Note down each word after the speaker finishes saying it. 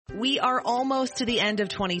We are almost to the end of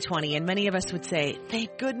 2020, and many of us would say,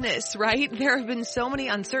 thank goodness, right? There have been so many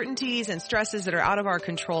uncertainties and stresses that are out of our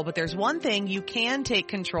control, but there's one thing you can take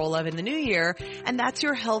control of in the new year, and that's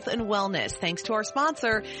your health and wellness, thanks to our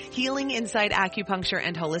sponsor, Healing Insight Acupuncture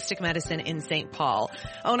and Holistic Medicine in St. Paul.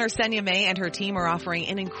 Owner Senya May and her team are offering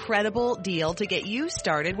an incredible deal to get you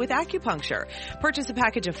started with acupuncture. Purchase a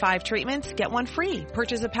package of 5 treatments, get 1 free.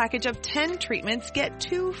 Purchase a package of 10 treatments, get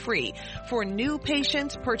 2 free. For new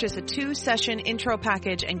patients, purchase a 2-session intro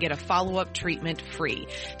package and get a follow-up treatment free.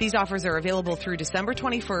 These offers are available through December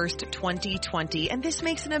 21st, 2020, and this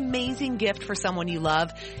makes an amazing gift for someone you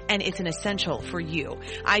love, and it's an essential for you.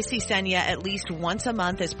 I see Senya at least once a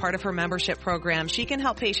month as part of her membership program. She can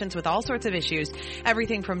help patients with all sorts of issues,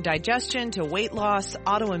 everything from digestion to weight loss,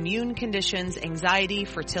 autoimmune conditions, anxiety,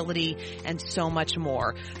 fertility, and so much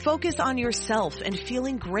more. Focus on yourself and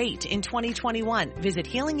feeling great in 2021. Visit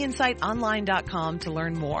healinginsightonline.com to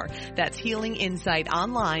learn more. That's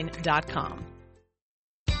healinginsightonline.com.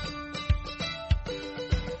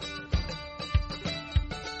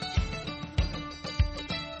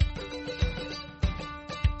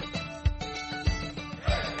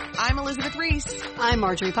 I'm Elizabeth Reese. I'm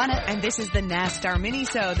Marjorie Punnett. And this is the Nest, our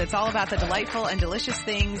mini-sode that's all about the delightful and delicious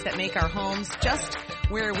things that make our homes just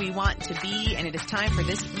where we want to be. And it is time for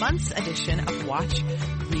this month's edition of Watch,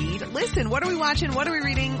 Read, Listen. What are we watching? What are we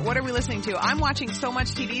reading? What are we listening to? I'm watching so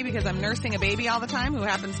much TV because I'm nursing a baby all the time who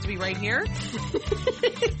happens to be right here.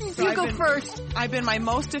 So you go first. I've been my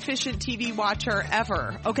most efficient TV watcher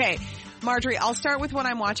ever. Okay. Marjorie, I'll start with what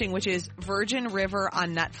I'm watching, which is Virgin River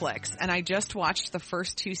on Netflix. And I just watched the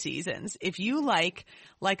first 2 seasons. If you like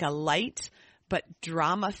a light but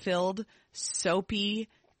drama-filled, soapy,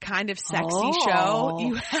 kind of sexy show,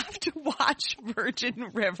 you have to watch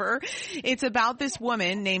Virgin River. It's about this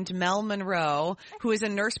woman named Mel Monroe, who is a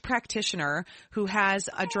nurse practitioner who has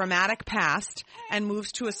a dramatic past and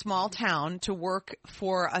moves to a small town to work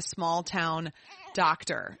for a small town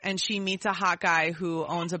doctor. And she meets a hot guy who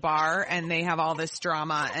owns a bar, and they have all this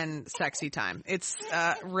drama and sexy time. It's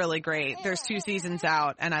really great. There's 2 seasons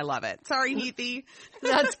out, and I love it. Sorry, Heathy.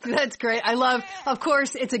 That's great. I love, of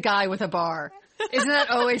course, it's a guy with a bar. Isn't that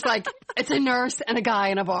always like, it's a nurse and a guy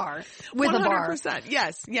in a bar with 100%, a bar? 100%.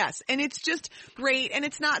 Yes. And it's just great. And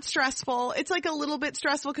it's not stressful. It's like a little bit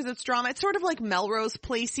stressful because it's drama. It's sort of like Melrose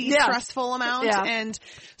Placey stressful amount. Yeah. And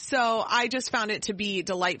so I just found it to be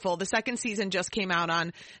delightful. The second season just came out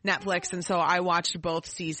on Netflix. And so I watched both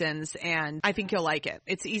seasons, and I think you'll like it.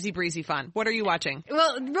 It's easy breezy fun. What are you watching?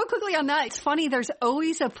 Well, real quickly on that, it's funny. There's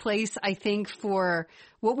always a place, I think, for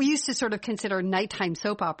what we used to sort of consider nighttime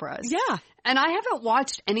soap operas. Yeah. And I haven't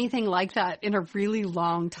watched anything like that in a really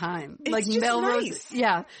long time. It's like just Melrose. nice.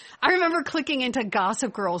 Yeah. I remember clicking into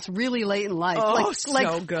Gossip Girls really late in life. Oh,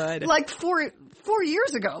 so good. Like 4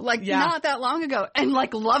 years ago. Like not that long ago. And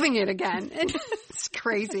like loving it again. And it's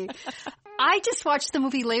crazy. I just watched the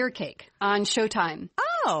movie Layer Cake on Showtime.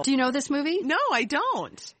 Oh. Do you know this movie? No, I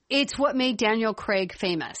don't. It's what made Daniel Craig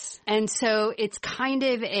famous. And so it's kind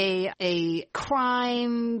of a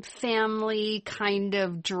crime family kind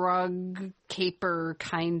of drug caper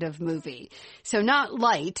kind of movie. So not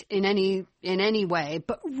light in any way,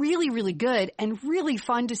 but really, really good and really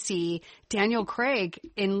fun to see Daniel Craig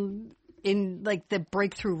in like the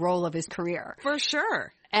breakthrough role of his career. For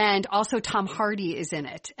sure. And also Tom Hardy is in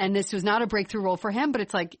it. And this was not a breakthrough role for him, but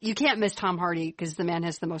it's like, you can't miss Tom Hardy because the man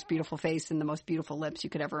has the most beautiful face and the most beautiful lips you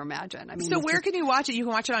could ever imagine. I mean, so where can you watch it? You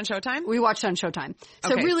can watch it on Showtime? We watched it on Showtime.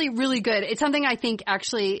 So Okay. really, really good. It's something I think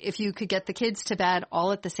actually, if you could get the kids to bed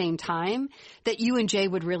all at the same time, that you and Jay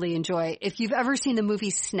would really enjoy. If you've ever seen the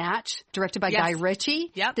movie Snatch, directed by Guy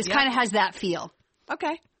Ritchie, this kind of has that feel.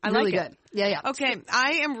 Okay. I really like it. good. Yeah. Okay,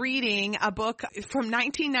 I am reading a book from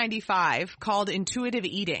 1995 called Intuitive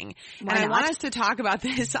Eating. Why and I not? want us to talk about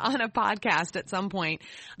this on a podcast at some point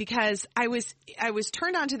because I was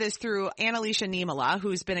turned on to this through Annalicia Niemela,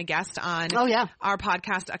 who's been a guest on our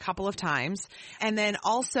podcast a couple of times. And then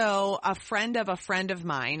also a friend of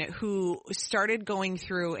mine who started going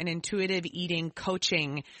through an intuitive eating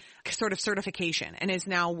coaching sort of certification and is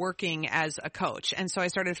now working as a coach. And so I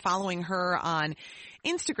started following her on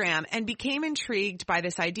Instagram and became intrigued by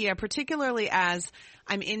this idea, particularly as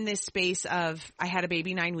I'm in this space of, I had a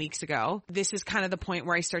baby 9 weeks ago. This is kind of the point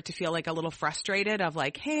where I start to feel like a little frustrated of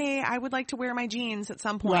like, hey, I would like to wear my jeans at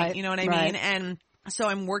some point. Right, you know what I mean? And so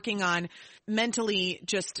I'm working on mentally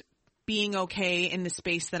just being okay in the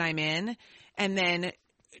space that I'm in and then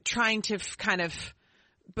trying to kind of,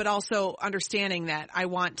 but also understanding that I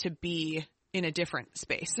want to be in a different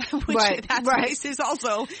space, which that space is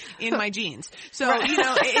also in my genes. So,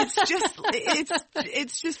 it's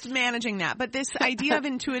just managing that. But this idea of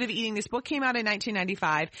intuitive eating, this book came out in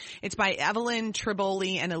 1995. It's by Evelyn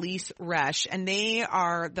Tribole and Elise Resch, and they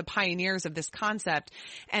are the pioneers of this concept.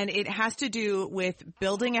 And it has to do with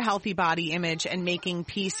building a healthy body image and making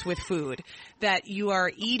peace with food, that you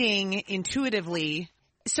are eating intuitively.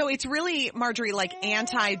 So it's really, Marjorie, like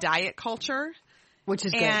anti-diet culture. Which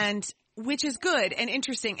is good. Which is good and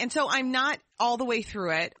interesting. And so I'm not all the way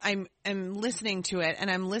through it. I'm listening to it,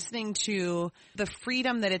 and I'm listening to the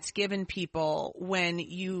freedom that it's given people when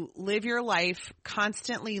you live your life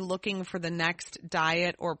constantly looking for the next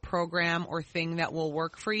diet or program or thing that will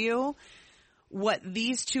work for you. What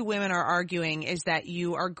these two women are arguing is that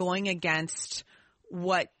you are going against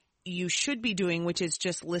what you should be doing, which is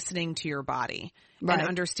just listening to your body and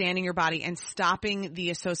understanding your body and stopping the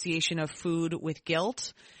association of food with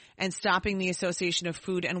guilt, and stopping the association of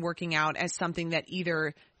food and working out as something that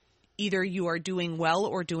either you are doing well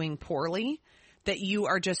or doing poorly, that you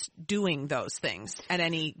are just doing those things at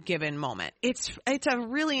any given moment. It's a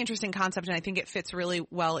really interesting concept, and I think it fits really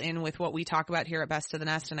well in with what we talk about here at Best of the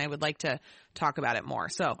Nest, and I would like to talk about it more.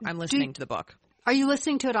 So I'm listening to the book. Are you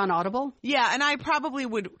listening to it on Audible? Yeah, and I probably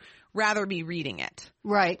would rather be reading it.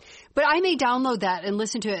 Right. But I may download that and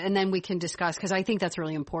listen to it, and then we can discuss, because I think that's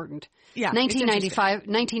really important. Yeah.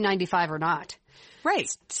 1995 or not. Right.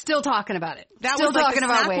 Still talking about it. That Still was like talking the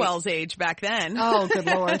about Snackwell's age back then. Oh, good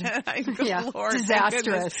Lord. Good Lord.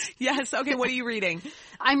 Disastrous. Yes. Okay, what are you reading?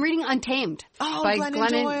 I'm reading Untamed by Glennon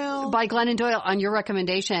Doyle. By Glennon Doyle on your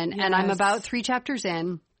recommendation. Yes. And I'm about 3 chapters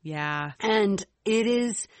in. Yeah. And it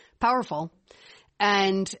is powerful.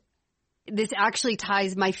 And this actually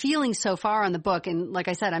ties my feelings so far on the book. And like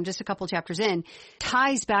I said, I'm just a couple chapters in,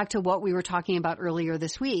 ties back to what we were talking about earlier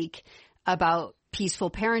this week about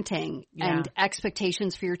peaceful parenting and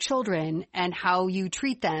expectations for your children and how you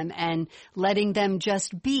treat them and letting them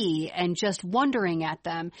just be and just wondering at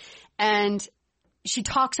them. And she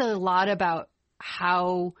talks a lot about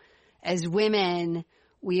how as women,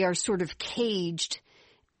 we are sort of caged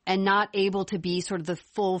and not able to be sort of the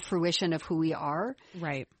full fruition of who we are.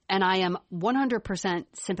 Right. And I am 100%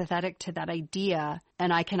 sympathetic to that idea,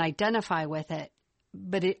 and I can identify with it.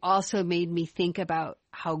 But it also made me think about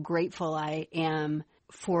how grateful I am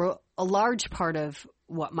for a large part of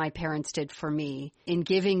what my parents did for me in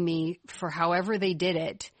giving me, for however they did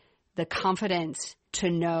it, the confidence to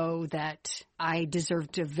know that I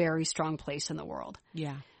deserved a very strong place in the world.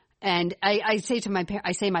 Yeah. And I say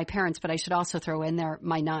my parents, but I should also throw in there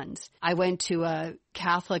my nuns. I went to a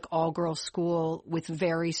Catholic all-girls school with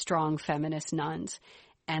very strong feminist nuns.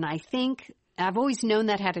 And I think I've always known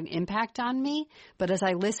that had an impact on me. But as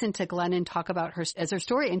I listened to Glennon talk about her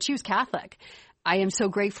story, and she was Catholic, I am so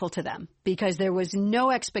grateful to them because there was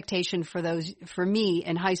no expectation for me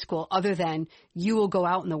in high school other than you will go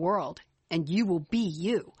out in the world and you will be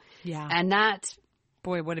you. Yeah. And that's,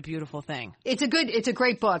 boy, what a beautiful thing. It's a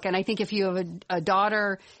great book. And I think if you have a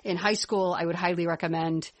daughter in high school, I would highly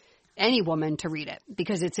recommend any woman to read it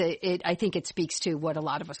because I think it speaks to what a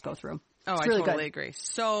lot of us go through. Oh, it's I really totally good. agree.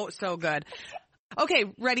 So good. Okay,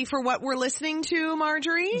 ready for what we're listening to,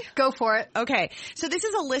 Marjorie? Go for it. Okay, so this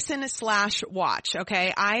is a listen/watch,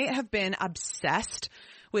 okay? I have been obsessed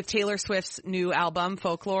with Taylor Swift's new album,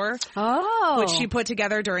 Folklore, which she put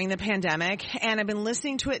together during the pandemic, and I've been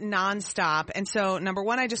listening to it nonstop. And so, number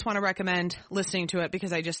one, I just want to recommend listening to it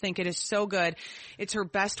because I just think it is so good. It's her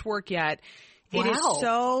best work yet. Wow.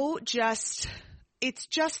 It is it's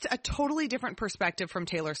just a totally different perspective from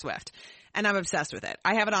Taylor Swift. And I'm obsessed with it.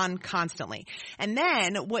 I have it on constantly. And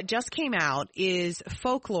then what just came out is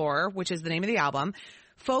Folklore, which is the name of the album.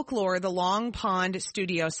 Folklore, the Long Pond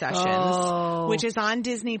Studio Sessions, which is on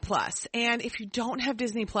Disney Plus. And if you don't have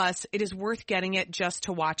Disney Plus, it is worth getting it just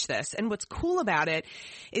to watch this. And what's cool about it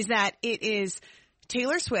is that it is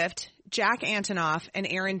Taylor Swift, Jack Antonoff, and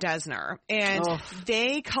Aaron Dessner. And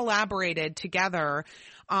they collaborated together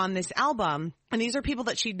on this album. And these are people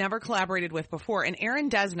that she'd never collaborated with before. And Aaron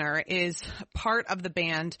Dessner is part of the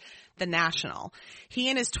band The National. He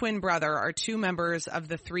and his twin brother are two members of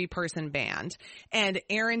the 3-person band. And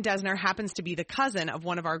Aaron Dessner happens to be the cousin of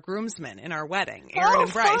one of our groomsmen in our wedding, Aaron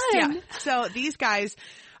and Bryce. Fun. Yeah. So these guys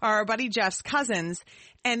are our buddy Jeff's cousins,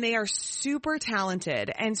 and they are super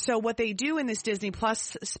talented. And so what they do in this Disney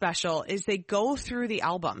Plus special is they go through the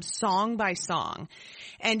album song by song,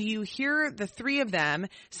 and you hear the three of them.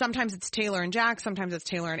 Sometimes it's Taylor and Jack, sometimes it's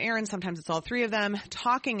Taylor and Aaron, sometimes it's all three of them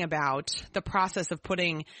talking about the process of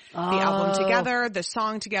putting the album together, the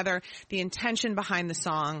song together, the intention behind the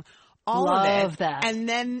song, all Love of it. that. And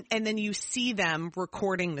then you see them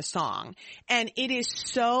recording the song. And it is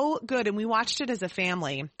so good. And we watched it as a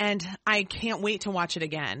family, and I can't wait to watch it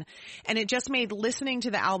again. And it just made listening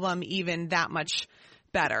to the album even that much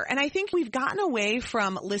better. And I think we've gotten away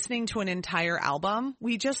from listening to an entire album.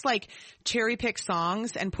 We just like cherry pick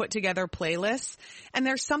songs and put together playlists. And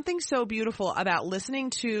there's something so beautiful about listening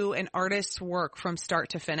to an artist's work from start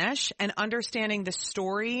to finish and understanding the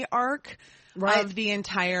story arc of the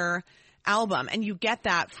entire album. And you get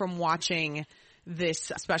that from watching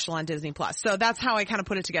this special on Disney Plus. So that's how I kind of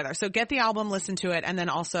put it together. So get the album, listen to it, and then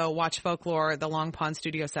also watch Folklore, the Long Pond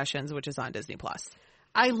Studio Sessions, which is on Disney Plus.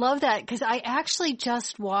 I love that because I actually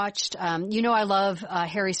just watched, I love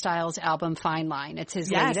Harry Styles' album Fine Line. It's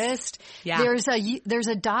his latest. Yeah. There's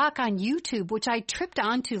a doc on YouTube, which I tripped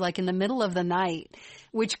onto like in the middle of the night,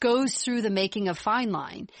 which goes through the making of Fine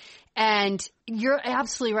Line. And you're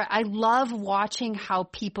absolutely right. I love watching how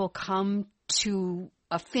people come to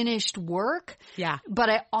a finished work. Yeah. But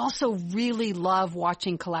I also really love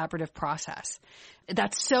watching collaborative process.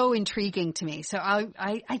 That's so intriguing to me. So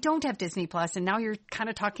I don't have Disney Plus, and now you're kind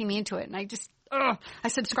of talking me into it. And I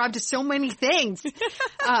subscribe to so many things.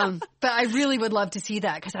 But I really would love to see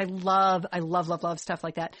that because I love stuff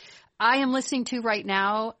like that. I am listening to right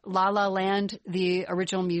now La La Land, the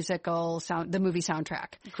original musical the movie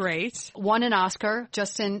soundtrack. Great. Won an Oscar.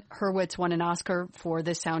 Justin Hurwitz won an Oscar for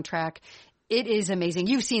this soundtrack. It is amazing.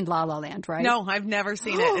 You've seen La La Land, right? No, I've never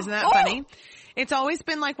seen it. Isn't that funny? It's always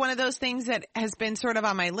been like one of those things that has been sort of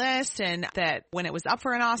on my list, and that when it was up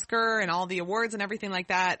for an Oscar and all the awards and everything like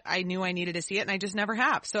that, I knew I needed to see it, and I just never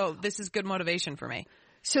have. So this is good motivation for me.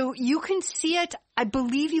 So you can see it. I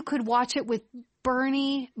believe you could watch it with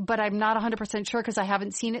Bernie, but I'm not 100% sure because I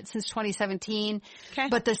haven't seen it since 2017. Okay.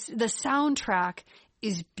 But the soundtrack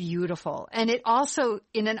is beautiful. And it also,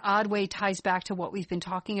 in an odd way, ties back to what we've been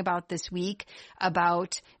talking about this week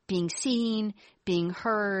about being seen, being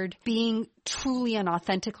heard, being truly and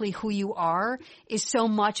authentically who you are is so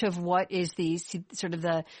much of what is the sort of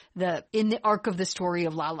the in the arc of the story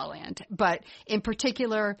of La La Land. But in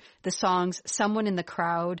particular, the songs Someone in the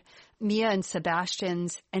Crowd, Mia and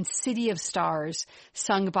Sebastian's, and City of Stars,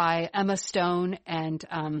 sung by Emma Stone and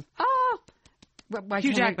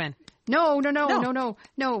Hugh Jackman. No.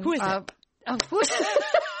 Who is it?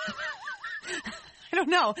 I don't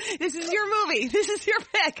know. This is your movie. This is your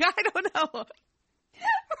pick. I don't know.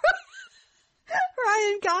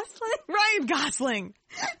 Ryan Gosling.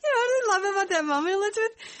 You know what I love about that moment,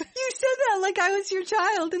 Elizabeth? You said that like I was your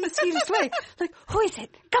child in the sweetest way. Like, who is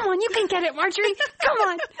it? Come on, you can get it, Marjorie. Come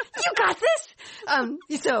on, you got this.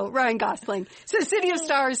 So Ryan Gosling. So City of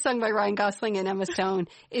Stars, sung by Ryan Gosling and Emma Stone,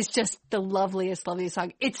 is just the loveliest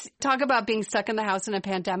song. It's talk about being stuck in the house in a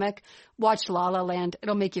pandemic. Watch La La Land.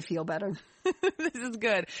 It'll make you feel better. This is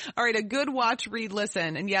good. All right, a good watch, read,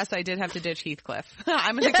 listen. And yes, I did have to ditch Heathcliff.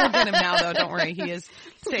 I'm going to jump in him now, though. Don't worry. He is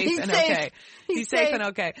safe and okay. He's safe and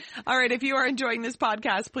okay. All right, if you are enjoying this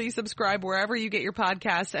podcast, please subscribe wherever you get your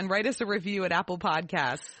podcasts and write us a review at Apple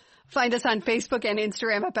Podcasts. Find us on Facebook and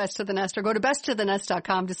Instagram at Best to the Nest, or go to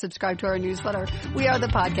besttothenest.com to subscribe to our newsletter. We are the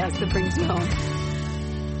podcast that brings you home.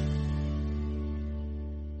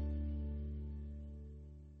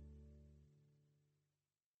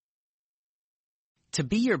 To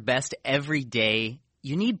be your best every day,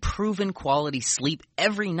 you need proven quality sleep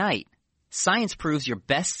every night. Science proves your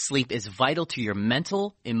best sleep is vital to your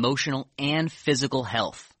mental, emotional, and physical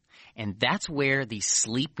health. And that's where the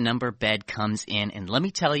Sleep Number bed comes in. And let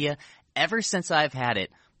me tell you, ever since I've had it,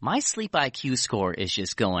 my sleep IQ score is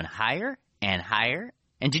just going higher and higher.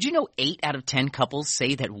 And did you know 8 out of 10 couples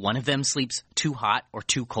say that one of them sleeps too hot or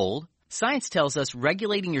too cold? Science tells us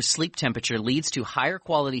regulating your sleep temperature leads to higher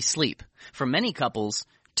quality sleep. For many couples,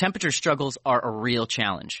 temperature struggles are a real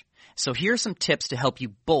challenge. So here are some tips to help you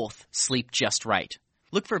both sleep just right.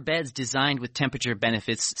 Look for beds designed with temperature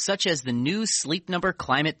benefits such as the new Sleep Number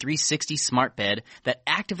Climate 360 Smart Bed that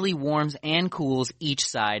actively warms and cools each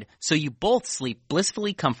side so you both sleep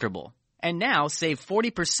blissfully comfortable. And now save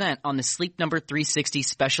 40% on the Sleep Number 360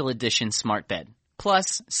 Special Edition Smart Bed.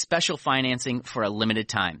 Plus, special financing for a limited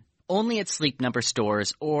time. Only at Sleep Number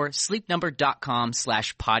stores or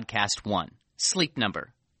sleepnumber.com/podcast1. Sleep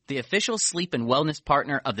Number, the official sleep and wellness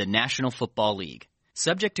partner of the National Football League.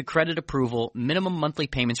 Subject to credit approval, minimum monthly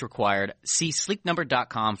payments required. See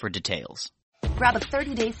sleepnumber.com for details. Grab a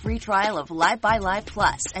 30-day free trial of Live by Live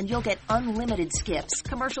Plus, and you'll get unlimited skips,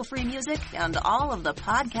 commercial-free music, and all of the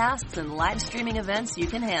podcasts and live streaming events you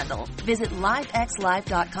can handle. Visit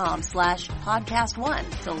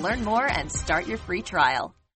livexlive.com/podcast1 to learn more and start your free trial.